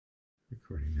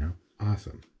Recording now.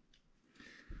 Awesome.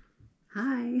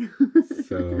 Hi.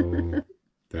 So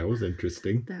that was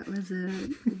interesting. That was a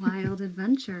wild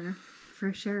adventure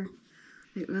for sure.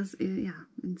 It was, yeah,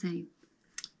 insane.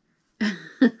 Yeah,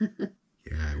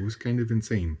 it was kind of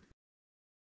insane.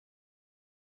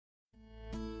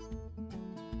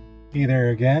 Hey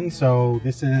there again. So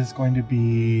this is going to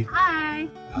be Hi.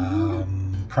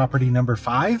 property number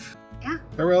 5 Yeah.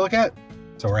 that we're gonna look at.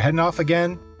 So we're heading off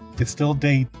again. It's still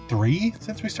day 3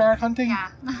 since we started hunting.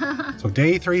 Yeah. So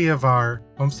day 3 of our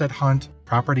homestead hunt,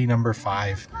 property number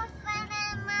 5.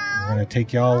 We're gonna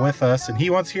take y'all with us, and he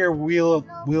wants to hear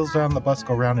wheels on the bus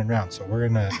go round and round. So we're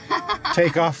gonna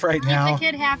take off right now. Keep the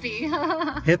kid happy.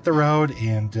 Hit the road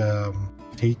and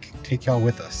take y'all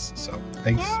with us. So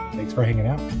thanks for hanging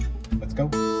out. Let's go.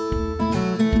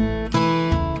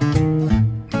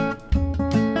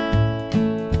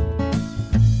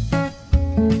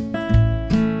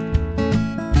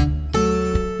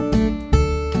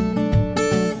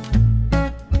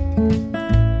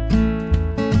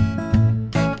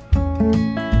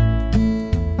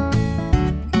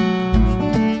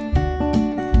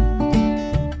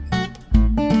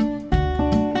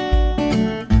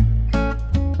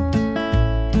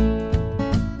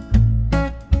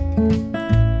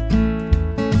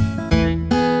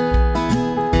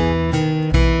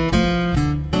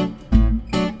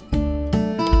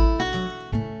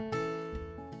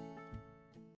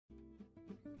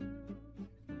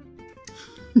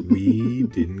 We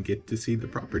didn't get to see the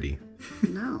property.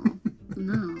 No.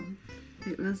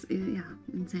 It was, yeah,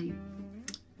 insane.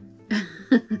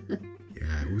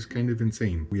 Yeah, it was kind of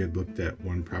insane. We had looked at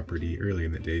one property early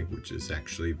in the day, which is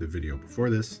actually the video before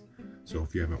this. So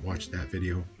if you haven't watched that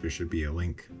video, there should be a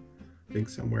link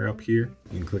somewhere up here.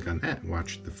 You can click on that and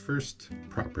watch the first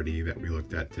property that we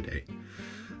looked at today.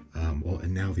 Well,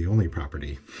 and now the only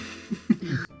property.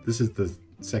 This is the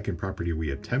second property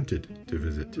we attempted to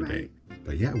visit today. Right.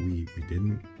 But yeah, we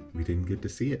didn't get to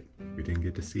see it. We didn't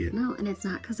get to see it. No, and it's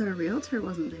not because our realtor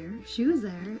wasn't there. She was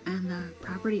there, and the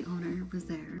property owner was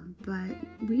there, but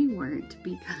we weren't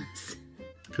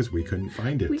because we couldn't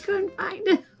find it. We couldn't find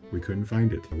it. We couldn't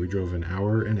find it. We drove an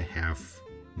hour and a half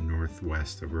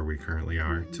northwest of where we currently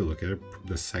are to look at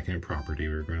the second property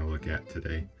we're going to look at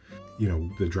today. You know,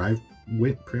 the drive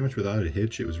went pretty much without a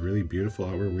hitch. It was really beautiful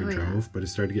out where we drove, but it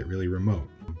started to get really remote.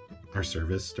 Our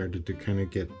service started to kind of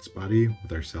get spotty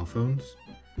with our cell phones.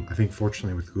 I think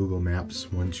fortunately with Google Maps,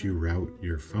 once you route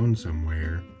your phone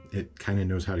somewhere, it kind of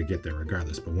knows how to get there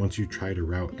regardless. But once you try to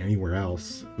route anywhere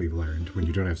else, we've learned, when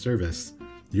you don't have service,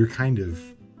 you're kind of,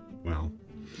 well...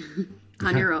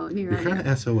 on your own. You're kind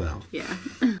of SOL. Yeah.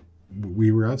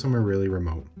 We were out somewhere really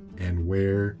remote, and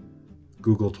where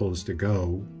Google told us to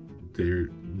go, the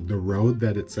road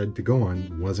that it said to go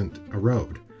on wasn't a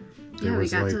road. Yeah, we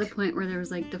got to the point where there was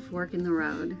like the fork in the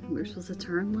road. We were supposed to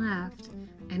turn left,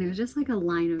 and it was just like a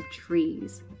line of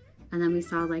trees. And then we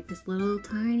saw like this little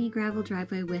tiny gravel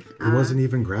driveway with... it wasn't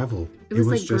even gravel. It was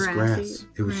like just grass.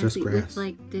 It was just grass. With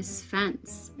like this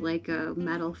fence, like a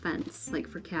metal fence, like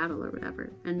for cattle or whatever.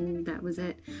 And that was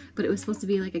it. But it was supposed to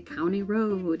be like a county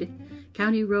road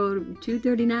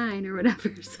 239 or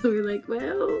whatever. So we're like,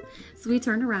 well... So we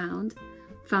turned around,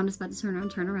 found a spot to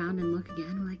turn around and look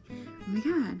again. We're like, oh my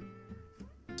God.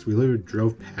 So we literally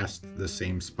drove past the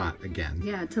same spot again.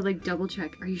 Yeah, to like double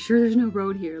check. Are you sure there's no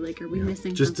road here? Like, are we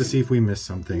missing just something? to see if we missed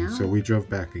something. No. So we drove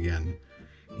back again,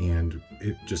 and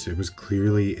it was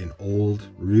clearly an old,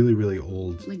 really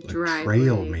old like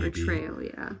trail, maybe. Trail,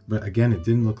 yeah. But again, it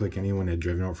didn't look like anyone had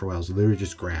driven over for a while. It was literally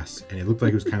just grass, and it looked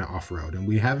like it was kind of off-road. And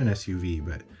we have an SUV,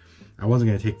 but I wasn't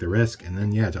going to take the risk. And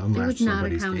then, to unlatch somebody's gate. It was not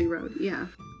a county road, yeah.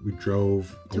 We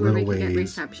drove a to little where we ways. Could get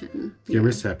reception. Get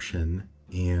reception,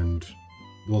 and...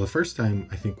 Well, the first time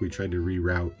I think we tried to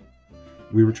reroute,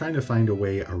 we were trying to find a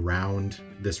way around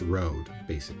this road,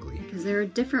 basically. Because there are a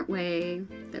different way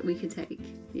that we could take,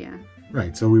 yeah.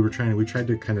 Right, so we tried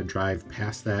to kind of drive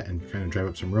past that and kind of drive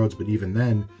up some roads, but even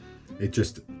then,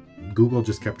 Google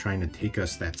just kept trying to take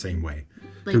us that same way.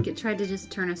 Like, it tried to just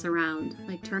turn us around.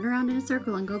 Like, turn around in a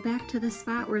circle and go back to the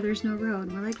spot where there's no road.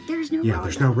 And we're like, there's no road. Yeah,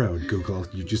 there's no road, Google.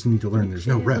 You just need to learn there's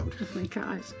no road. Oh my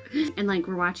gosh. And like,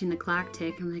 we're watching the clock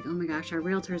tick. I'm like, oh my gosh, our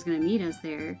realtor is going to meet us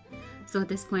there. So at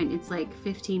this point, it's like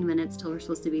 15 minutes till we're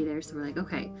supposed to be there. So we're like,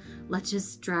 okay, let's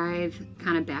just drive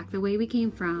kind of back the way we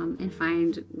came from and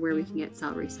find where we can get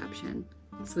cell reception.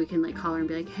 So we can like call her and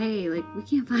be like, hey, like, we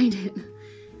can't find it.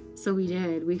 So we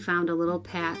did. We found a little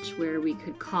patch where we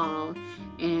could call,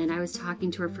 and I was talking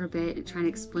to her for a bit and trying to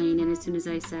explain, and as soon as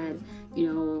I said, you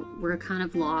know, we're kind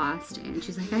of lost, and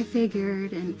she's like, I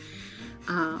figured, and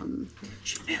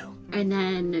She knew. And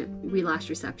then we lost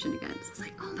reception again. So I was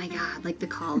like, oh my God, like the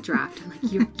call dropped. I'm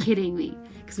like, you're kidding me.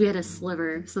 Because we had a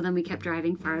sliver. So then we kept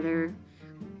driving farther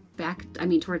back, I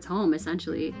mean, towards home,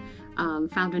 essentially.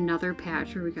 Found another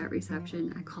patch where we got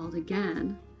reception. I called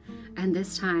again. And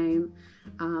this time,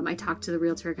 I talked to the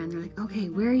realtor again. They're like, okay,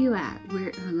 where are you at?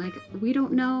 Where? I'm like, we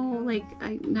don't know. Like,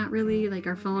 not really. Like,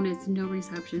 our phone is no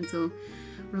reception. So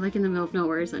we're like in the middle of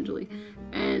nowhere, essentially.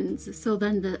 And so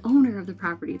then the owner of the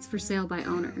property, it's for sale by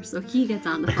owner. So he gets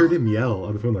on the phone. I heard him yell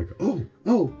on the phone like, oh.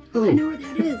 I know where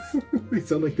that is. They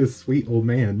sound like this sweet old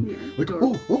man. Yeah, like,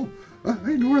 adorable.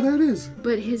 I know where that is.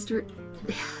 But his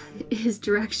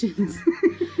directions,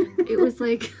 it was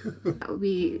like,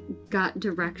 we got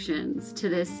directions to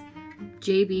this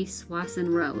JB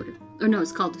Swanson Road. Oh no,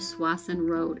 it's called Swanson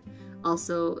Road.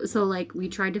 Also, so like we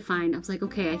tried to find, I was like,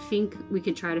 okay, I think we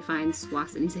could try to find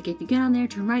Swanson. He's like, if you get on there,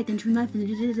 turn right, then turn left.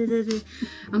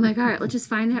 I'm like, all right, let's just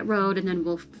find that road and then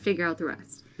we'll figure out the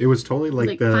rest. It was totally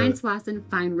like the... Find Swanson,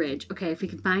 find Ridge. Okay, if we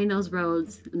can find those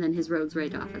roads, and then his road's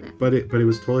right off of that. But it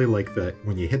was totally like the,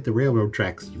 when you hit the railroad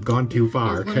tracks, you've gone too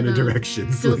far kind of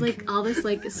directions. So it was like all this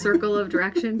like circle of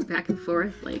directions back and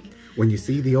forth. Like when you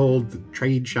see the old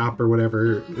trade shop or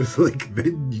whatever, it's like,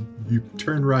 then you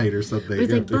turn right or something.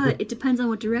 It's like, but it depends on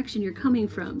what direction you're coming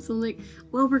from. So I'm like,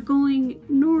 well, we're going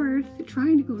north,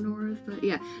 trying to go north, but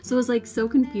yeah. So it was like so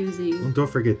confusing. Well, don't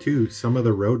forget too, some of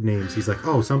the road names, he's like,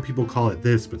 oh, some people call it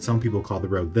this, but some people call the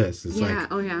road this. It's yeah, like,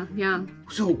 oh yeah, yeah.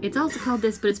 So it's also called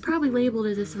this, but it's probably labeled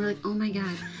as this. And we're like, oh my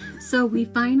God. So we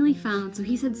finally found, so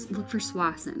he said, look for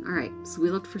Swanson. All right, so we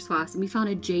looked for Swanson. We found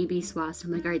a JB Swanson.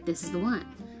 I'm like, all right, this is the one.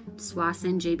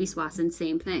 Swanson, JB Swanson,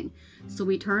 same thing. So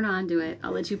we turn on to it.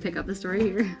 I'll let you pick up the story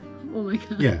here. Oh my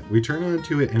God. Yeah, we turn on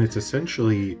to it and it's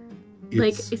essentially...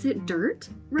 like, is it dirt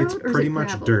road? It's or pretty is it much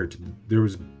gravel? dirt. There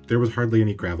was hardly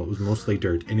any gravel. It was mostly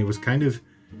dirt. And it was kind of...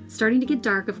 starting to get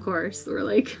dark, of course. We're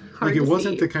like, hard like it to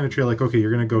wasn't see. the kind of trail like, okay,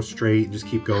 you're going to go straight and just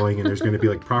keep going and there's going to be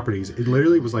like properties. It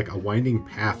literally was like a winding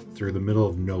path through the middle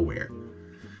of nowhere.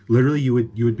 Literally, you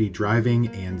would be driving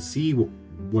and see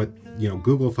what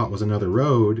Google thought was another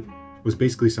road was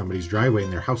basically somebody's driveway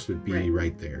and their house would be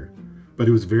right there. But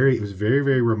it was very,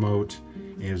 very remote.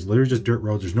 And it was literally just dirt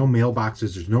roads. There's no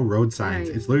mailboxes. There's no road signs.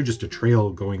 Right. It's literally just a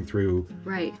trail going through.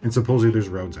 Right. And supposedly there's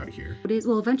roads out here. It is,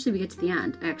 well, eventually we get to the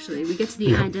end, actually. We get to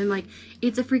the end and like,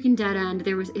 it's a freaking dead end.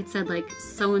 It said like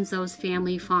so-and-so's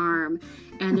family farm.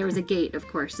 And there was a gate, of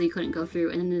course, so you couldn't go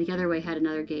through. And then the other way had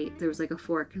another gate. There was like a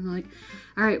fork. And we're like,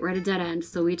 all right, we're at a dead end.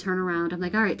 So we turn around. I'm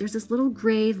like, all right, there's this little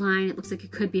gray line. It looks like it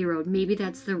could be a road. Maybe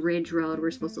that's the Ridge Road we're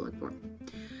supposed to look for.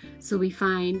 So we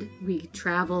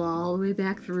travel all the way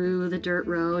back through the dirt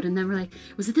road, and then we're like,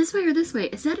 was it this way or this way?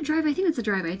 Is that a driveway? I think it's a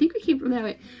driveway. I think we keep from that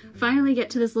way. Finally get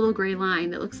to this little gray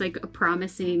line that looks like a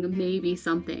promising maybe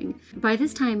something. By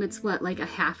this time, it's what, like a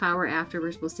half hour after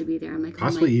we're supposed to be there. I'm like,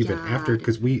 possibly oh my even God. after,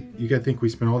 because you gotta think we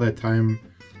spent all that time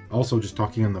also just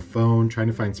talking on the phone, trying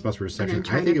to find spots for reception.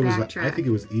 I think it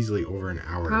was easily over an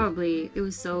hour. Probably. It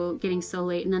was getting so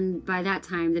late. And then by that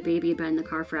time, the baby had been in the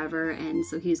car forever. And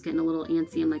so he was getting a little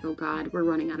antsy. I'm like, oh God, we're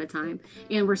running out of time.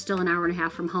 And we're still an hour and a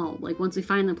half from home. Like once we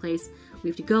find the place, we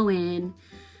have to go in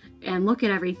and look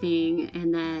at everything.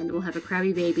 And then we'll have a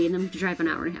crabby baby. And then we have to drive an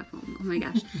hour and a half home. Oh my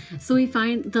gosh. So we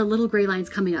find the little gray line's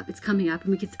coming up. It's coming up.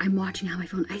 And I'm watching on my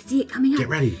phone. I see it coming up. Get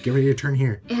ready to turn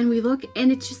here. And we look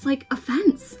and it's just like a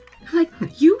fence. I'm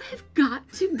like, you have got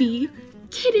to be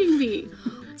kidding me.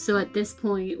 So at this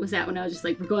point, was that when I was just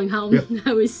like, we're going home? Yep.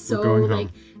 I was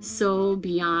so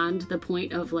beyond the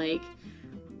point of like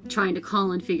trying to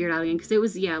call and figure it out again. Because it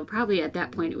was, probably at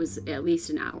that point, it was at least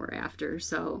an hour after.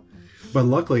 So. But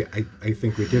luckily, I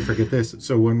think we did forget this.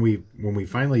 So when we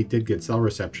finally did get cell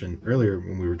reception earlier,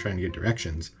 when we were trying to get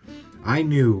directions, I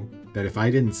knew that if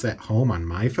I didn't set home on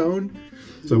my phone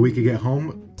so we could get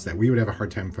home, that we would have a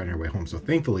hard time finding our way home. So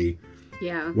thankfully,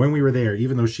 when we were there,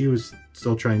 even though she was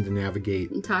still trying to navigate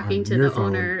and talking to the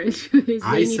phone, owner,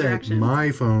 I set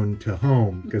my phone to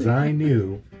home because I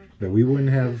knew that we wouldn't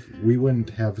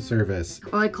have service.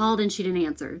 Oh, I called and she didn't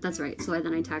answer. That's right. So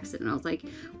then I texted and I was like,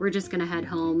 we're just gonna head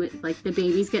home. Like the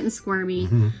baby's getting squirmy.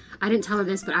 Mm-hmm. I didn't tell her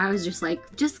this, but I was just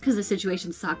like, just because the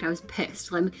situation sucked, I was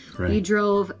pissed. Like, we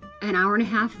drove an hour and a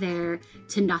half there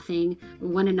to nothing. We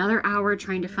went another hour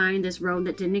trying to find this road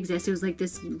that didn't exist. It was like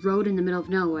this road in the middle of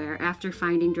nowhere after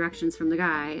finding directions from the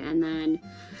guy, and then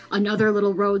another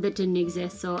little road that didn't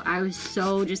exist. So I was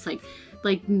so just like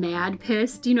mad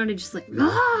pissed, and just like,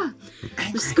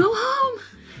 just go home.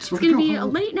 It's gonna be a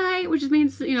late night, which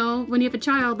means, when you have a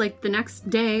child, like the next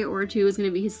day or two is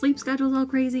gonna be, his sleep schedule's all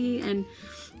crazy, and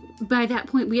by that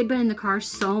point, we had been in the car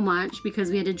so much because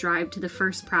we had to drive to the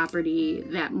first property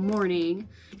that morning.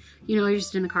 You know, you're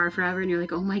just in the car forever and you're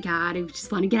like, oh my God, I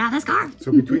just want to get out of this car.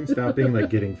 So between stopping, like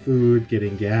getting food,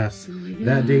 getting gas,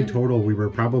 that day total, we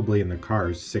were probably in the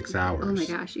car 6 hours. Oh my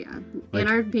gosh, yeah. Like, and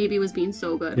our baby was being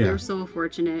so good. Yeah. We were so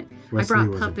fortunate. Wesley I was brought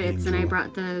an puppets and I angel.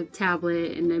 brought the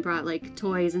tablet and I brought like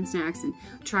toys and snacks and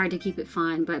tried to keep it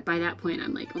fun. But by that point,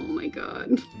 I'm like, oh my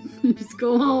God, just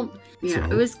go home. Yeah,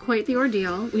 So- it was quite the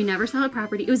ordeal. We never saw the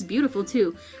property. It was beautiful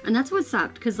too. And that's what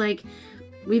sucked because like,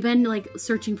 we've been like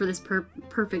searching for this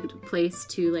perfect place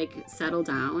to like settle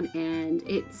down, and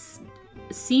it's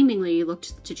seemingly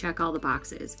looked to check all the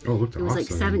boxes. Oh, it looked It was like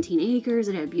awesome. 17 acres.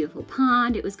 It had a beautiful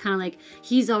pond. It was kind of like,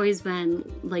 he's always been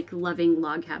like loving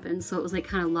log cabins. So it was like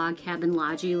kind of log cabin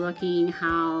lodgy looking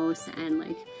house, and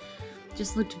like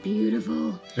just looked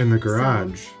beautiful. And the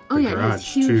garage. Oh the yeah, it has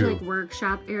garage huge too. like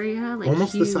workshop area. Like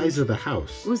Almost huge. the size of the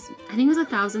house. It was, I think it was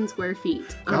 1,000 square feet.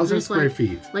 of 1,000 just, square like,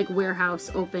 feet. Like warehouse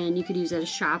open. You could use it as a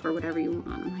shop or whatever you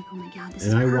want. I'm like, oh my God, this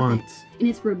is And I perfect. want, And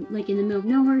it's like in the middle of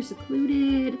nowhere,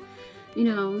 secluded. You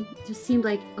know, just seemed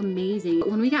like amazing. But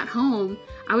when we got home,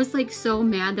 I was like so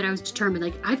mad that I was determined,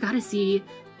 like, I've got to see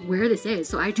where this is.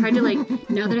 So I tried to like,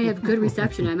 now that I have good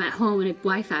reception, I'm at home and I have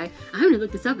Wi-Fi, I'm gonna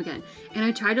look this up again. And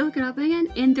I tried to look it up again,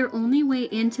 and their only way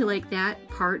into like that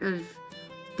part of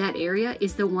that area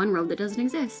is the one road that doesn't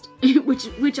exist,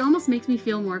 which almost makes me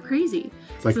feel more crazy.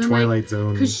 it's like So I'm Twilight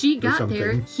Zone. Because she or got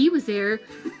there, something. he was there.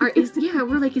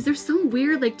 We're like, is there some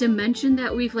weird like dimension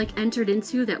that we've like entered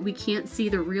into that we can't see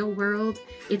the real world?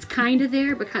 It's kind of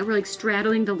there, but we're like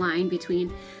straddling the line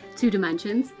between two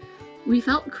dimensions. We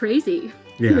felt crazy.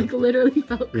 Yeah. Like literally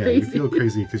felt Yeah, crazy. you feel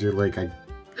crazy because you're like, I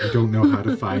don't know how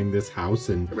to find this house,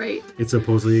 and Right. it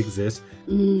supposedly exists.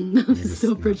 I'm and it's so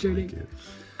not protruding. like it.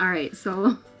 All right,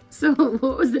 so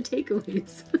what was the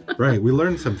takeaways? Right, we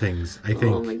learned some things, I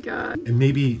think. Oh my God. And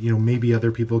maybe, maybe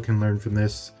other people can learn from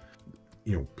this.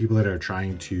 People that are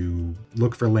trying to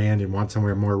look for land and want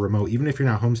somewhere more remote, even if you're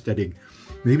not homesteading,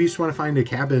 maybe you just want to find a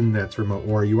cabin that's remote,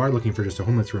 or you are looking for just a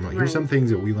home that's remote. Right. Here's some things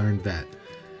that we learned that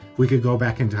we could go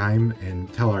back in time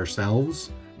and tell ourselves.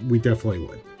 We definitely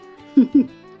would.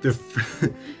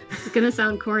 It's gonna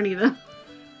sound corny though.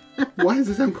 Why does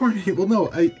it sound corny? Well, no,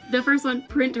 The first one,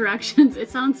 print directions. It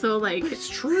sounds so like it's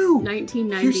true.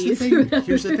 1990s.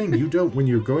 Here's the thing. You don't, when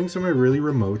you're going somewhere really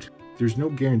remote, there's no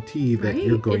guarantee that Right,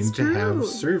 you're going it's to have true.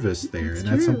 service there. It's And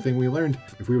that's true. something we learned.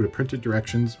 If we would have printed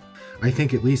directions, I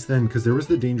think at least then, because there was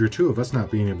the danger too of us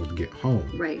not being able to get home.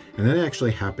 Right. And that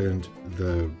actually happened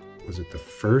was it the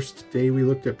first day we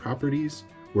looked at properties?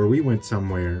 Where we went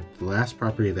somewhere, the last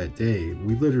property of that day,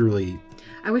 we literally...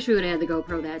 I wish we would have had the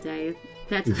GoPro that day.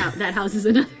 That house is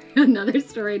another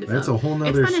story to tell. That's a whole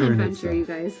nother It's been story an in adventure, you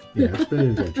guys. Yeah, it's been an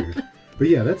adventure. But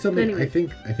yeah, that's something. Anyway.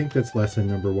 I think that's lesson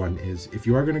number one is if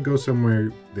you are going to go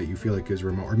somewhere that you feel like is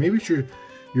remote, or maybe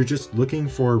you're just looking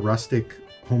for rustic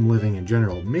home living in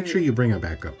general, make sure you bring a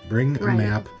backup. Bring a Right.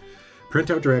 map, print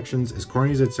out directions. As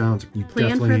corny as it sounds, you Plan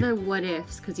definitely for the what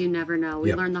ifs, because you never know. We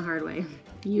Yep. learned the hard way.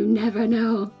 You never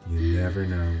know. you never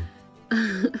know.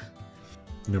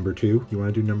 Number two, you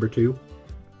want to do number two?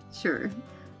 Sure.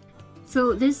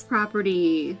 So this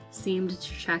property seemed to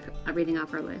check everything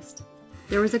off our list.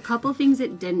 There was a couple things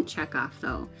it didn't check off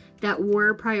though that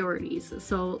were priorities.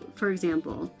 So for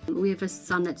example, we have a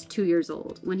son that's 2 years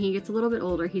old. When he gets a little bit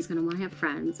older, he's gonna want to have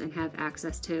friends and have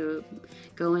access to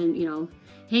go and,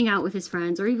 hang out with his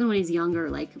friends, or even when he's younger,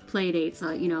 like play dates,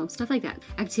 stuff like that.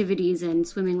 Activities and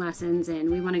swimming lessons, and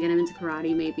we want to get him into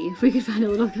karate maybe. If we could find a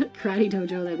little karate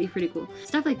dojo, that'd be pretty cool.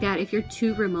 Stuff like that. If you're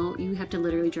too remote, you have to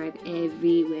literally drive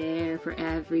everywhere for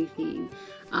everything.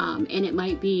 And it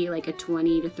might be like a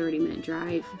 20 to 30 minute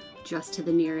drive just to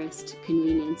the nearest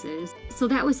conveniences. So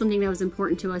that was something that was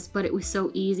important to us, but it was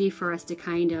so easy for us to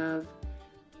kind of,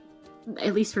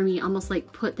 at least for me, almost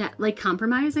like put that, like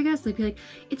compromise, I guess. Like be like,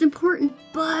 it's important,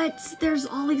 but there's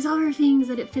all these other things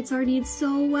that it fits our needs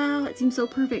so well. It seems so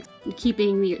perfect.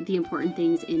 Keeping the important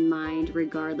things in mind,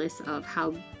 regardless of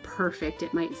how perfect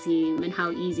it might seem and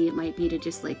how easy it might be to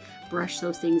just like brush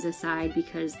those things aside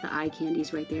because the eye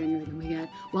candy's right there and you're like, oh my God.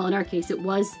 Well, in our case, it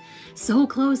was so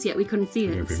close yet we couldn't see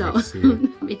Yeah, it. we So couldn't see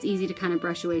it. it's easy to kind of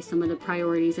brush away some of the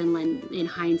priorities, and then in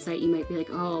hindsight, you might be like,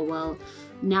 oh, well,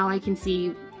 now I can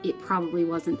see it probably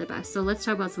wasn't the best. So let's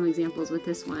talk about some examples with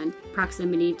this one.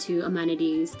 Proximity to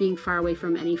amenities, being far away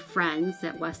from any friends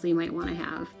that Wesley might want to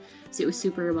have. So it was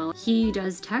super remote. He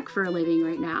does tech for a living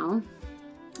right now,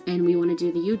 and we want to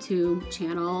do the YouTube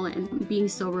channel, and being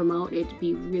so remote, it'd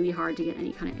be really hard to get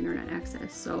any kind of internet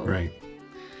access. So Right.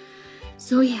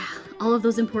 So yeah, all of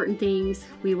those important things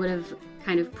we would have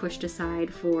kind of pushed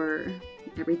aside for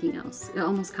everything else,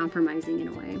 almost compromising in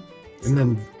a way. And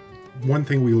then one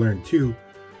thing we learned too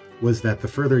was that the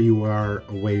further you are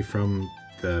away from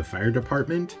the fire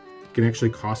department, it can actually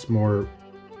cost more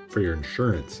for your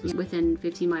insurance. Within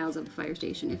 15 miles of the fire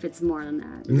station, if it's more than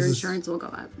that, your insurance will go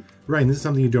up. Right, and this is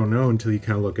something you don't know until you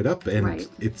kind of look it up. And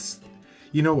it's,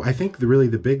 you know, I think really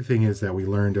the big thing is that we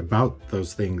learned about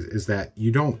those things is that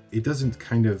it doesn't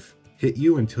kind of hit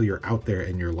you until you're out there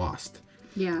and you're lost.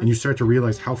 Yeah. And you start to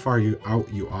realize how far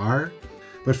out you are.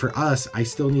 But for us, I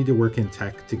still need to work in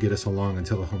tech to get us along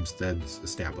until the homestead's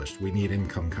established. We need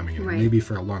income coming in, maybe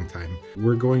for a long time.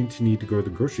 We're going to need to go to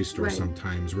the grocery store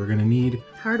sometimes. We're going to need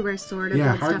hardware store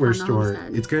to hardware store.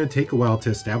 It's going to take a while to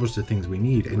establish the things we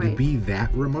need. And to be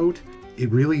that remote,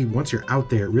 it really, once you're out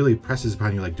there, it really presses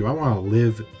upon you, like, do I want to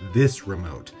live this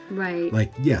remote? Right.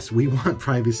 Like, yes, we want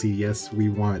privacy. Yes, we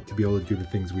want to be able to do the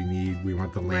things we need. We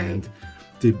want the land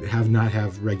to not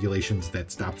have regulations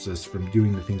that stops us from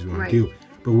doing the things we want to do.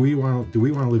 But do we want to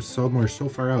live so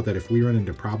far out that if we run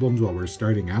into problems while we're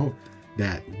starting out,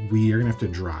 that we are going to have to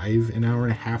drive an hour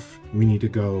and a half? We need to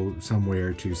go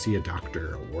somewhere to see a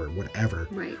doctor or whatever.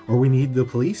 Right. Or we need the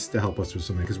police to help us with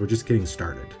something because we're just getting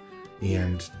started.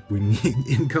 And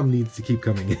income needs to keep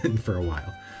coming in for a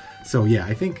while. So yeah,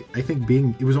 I think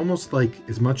it was almost like,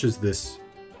 as much as this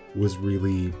was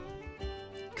really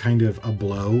kind of a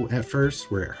blow at first,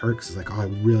 where it hurt because it's like, oh, I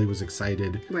really was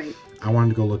excited. Right. I wanted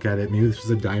to go look at it. Maybe this was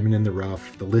a diamond in the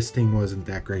rough. The listing wasn't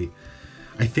that great.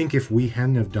 I think if we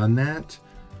hadn't have done that,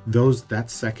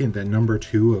 that number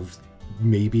 2 of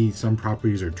maybe some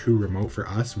properties are too remote for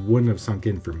us wouldn't have sunk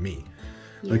in for me.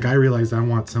 Yeah. Like, I realized I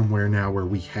want somewhere now where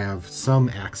we have some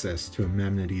access to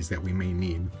amenities that we may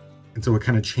need. And so it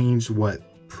kind of changed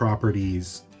what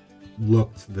properties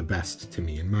looked the best to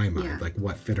me in my mind, like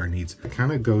what fit our needs. It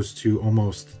kind of goes to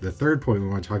almost the third point we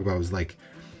want to talk about, is like,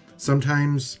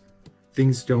 sometimes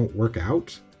things don't work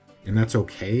out, and that's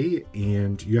okay,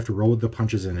 and you have to roll with the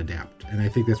punches and adapt. And I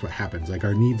think that's what happens. Like,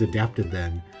 our needs adapted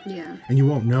then. Yeah. And you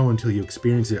won't know until you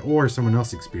experience it or someone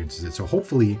else experiences it. So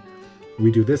hopefully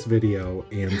we do this video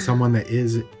and someone that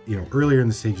is, earlier in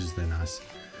the stages than us,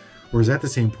 or is at the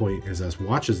same point as us,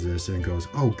 watches this and goes,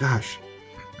 oh gosh,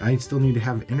 I still need to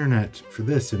have internet for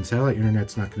this, and satellite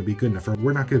internet's not going to be good enough, or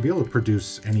we're not going to be able to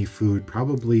produce any food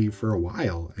probably for a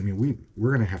while. I mean, we're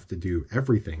going to have to do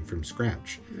everything from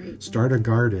scratch. Right. Start a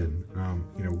garden,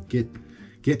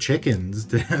 get chickens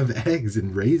to have eggs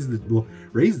and raise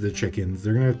the chickens.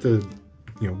 They're going to have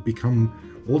to,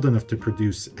 become old enough to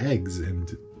produce eggs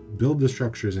and build the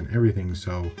structures and everything.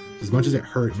 So as much as it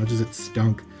hurt, as much as it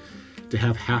stunk, to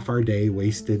have half our day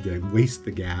wasted, to waste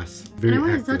the gas. And I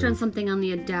want to touch on something on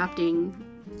the adapting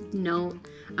note.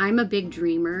 I'm a big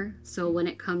dreamer, so when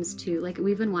it comes to, like,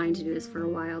 we've been wanting to do this for a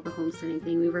while, the homesteading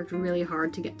thing. We worked really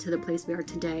hard to get to the place we are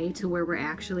today, to where we're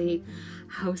actually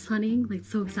house hunting. Like,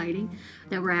 so exciting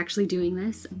that we're actually doing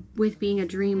this. With being a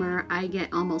dreamer, I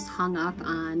get almost hung up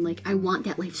on, like, I want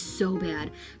that life so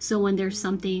bad. So when there's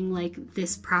something like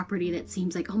this property that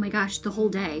seems like, oh my gosh, the whole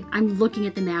day, I'm looking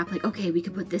at the map like, okay, we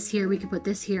could put this here, we could put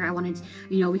this here. I wanted,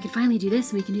 we could finally do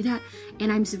this and we can do that.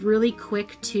 And I'm really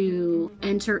quick to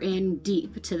enter in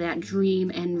deep to that dream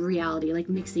and reality, like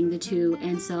mixing the two.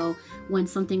 And so when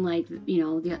something like,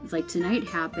 like tonight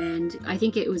happened, I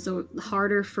think it was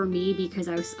harder for me because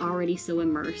I was already so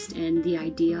immersed in the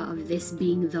idea of this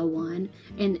being the one.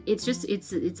 And it's just,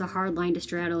 it's a hard line to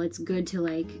straddle. It's good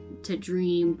to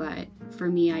dream, but for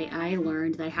me, I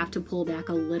learned that I have to pull back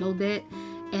a little bit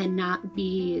and not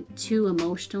be too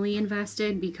emotionally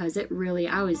invested, because I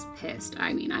was pissed.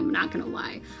 I mean, I'm not gonna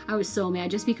lie. I was so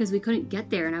mad just because we couldn't get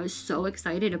there, and I was so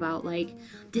excited about, like,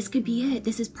 this could be it.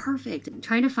 This is perfect.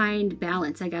 Trying to find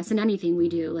balance, I guess, in anything we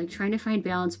do. Like, trying to find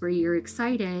balance where you're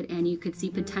excited and you could see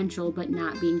potential, but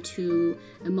not being too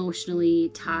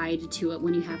emotionally tied to it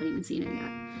when you haven't even seen it yet.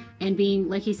 And being,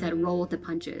 like he said, roll with the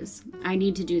punches. I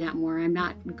need to do that more. I'm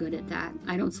not good at that.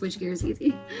 I don't switch gears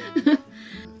easy.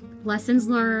 Lessons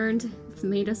learned. It's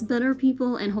made us better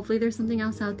people, and hopefully there's something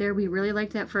else out there. We really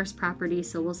liked that first property,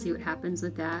 so we'll see what happens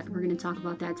with that. We're going to talk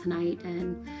about that tonight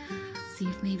and see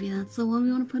if maybe that's the one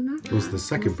we want to put in our It was the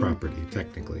second property,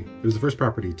 technically. It was the first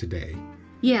property today.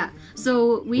 Yeah,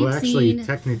 so we've seen...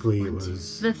 technically it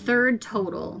was... the third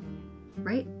total,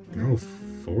 right? No,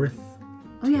 fourth.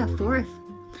 Oh yeah, fourth.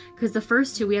 Because the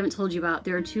first two we haven't told you about.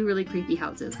 There are two really creepy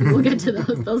houses. We'll get to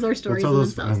those. Those are stories in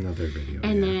themselves. On another video.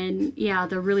 And then,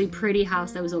 the really pretty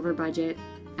house that was over budget.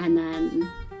 And then...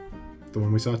 the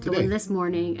one we saw today. The one this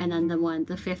morning. And then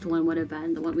the fifth one would have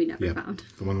been the one we never found.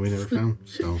 The one we never found.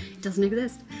 So it doesn't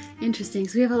exist. Interesting.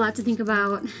 So we have a lot to think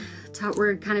about.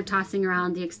 We're kind of tossing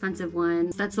around the expensive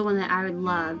ones. That's the one that I would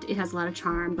loved. It has a lot of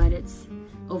charm, but it's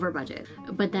over budget.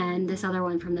 But then this other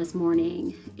one from this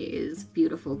morning is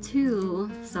beautiful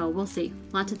too. So we'll see.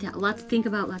 Lots to think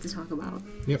about, lots to talk about.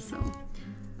 Yep.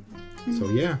 So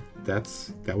yeah, that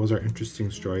was our interesting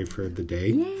story for the day.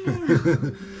 Yeah.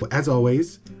 As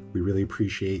always, we really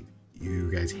appreciate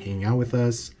you guys hanging out with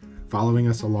us, following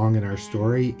us along in our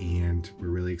story, and we're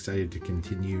really excited to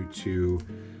continue to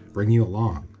bring you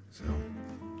along. So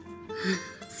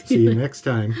see you next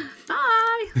time. Bye.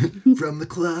 From the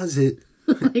closet.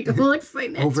 Like, we'll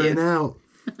explain that Over too. and out.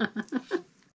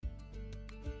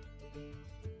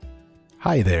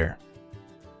 Hi there.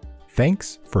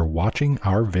 Thanks for watching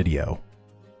our video.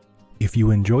 If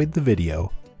you enjoyed the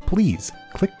video, please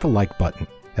click the like button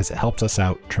as it helps us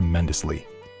out tremendously.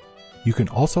 You can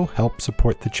also help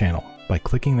support the channel by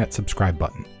clicking that subscribe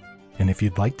button. And if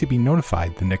you'd like to be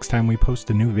notified the next time we post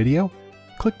a new video,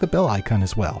 click the bell icon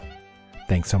as well.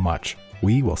 Thanks so much.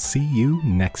 We will see you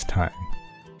next time.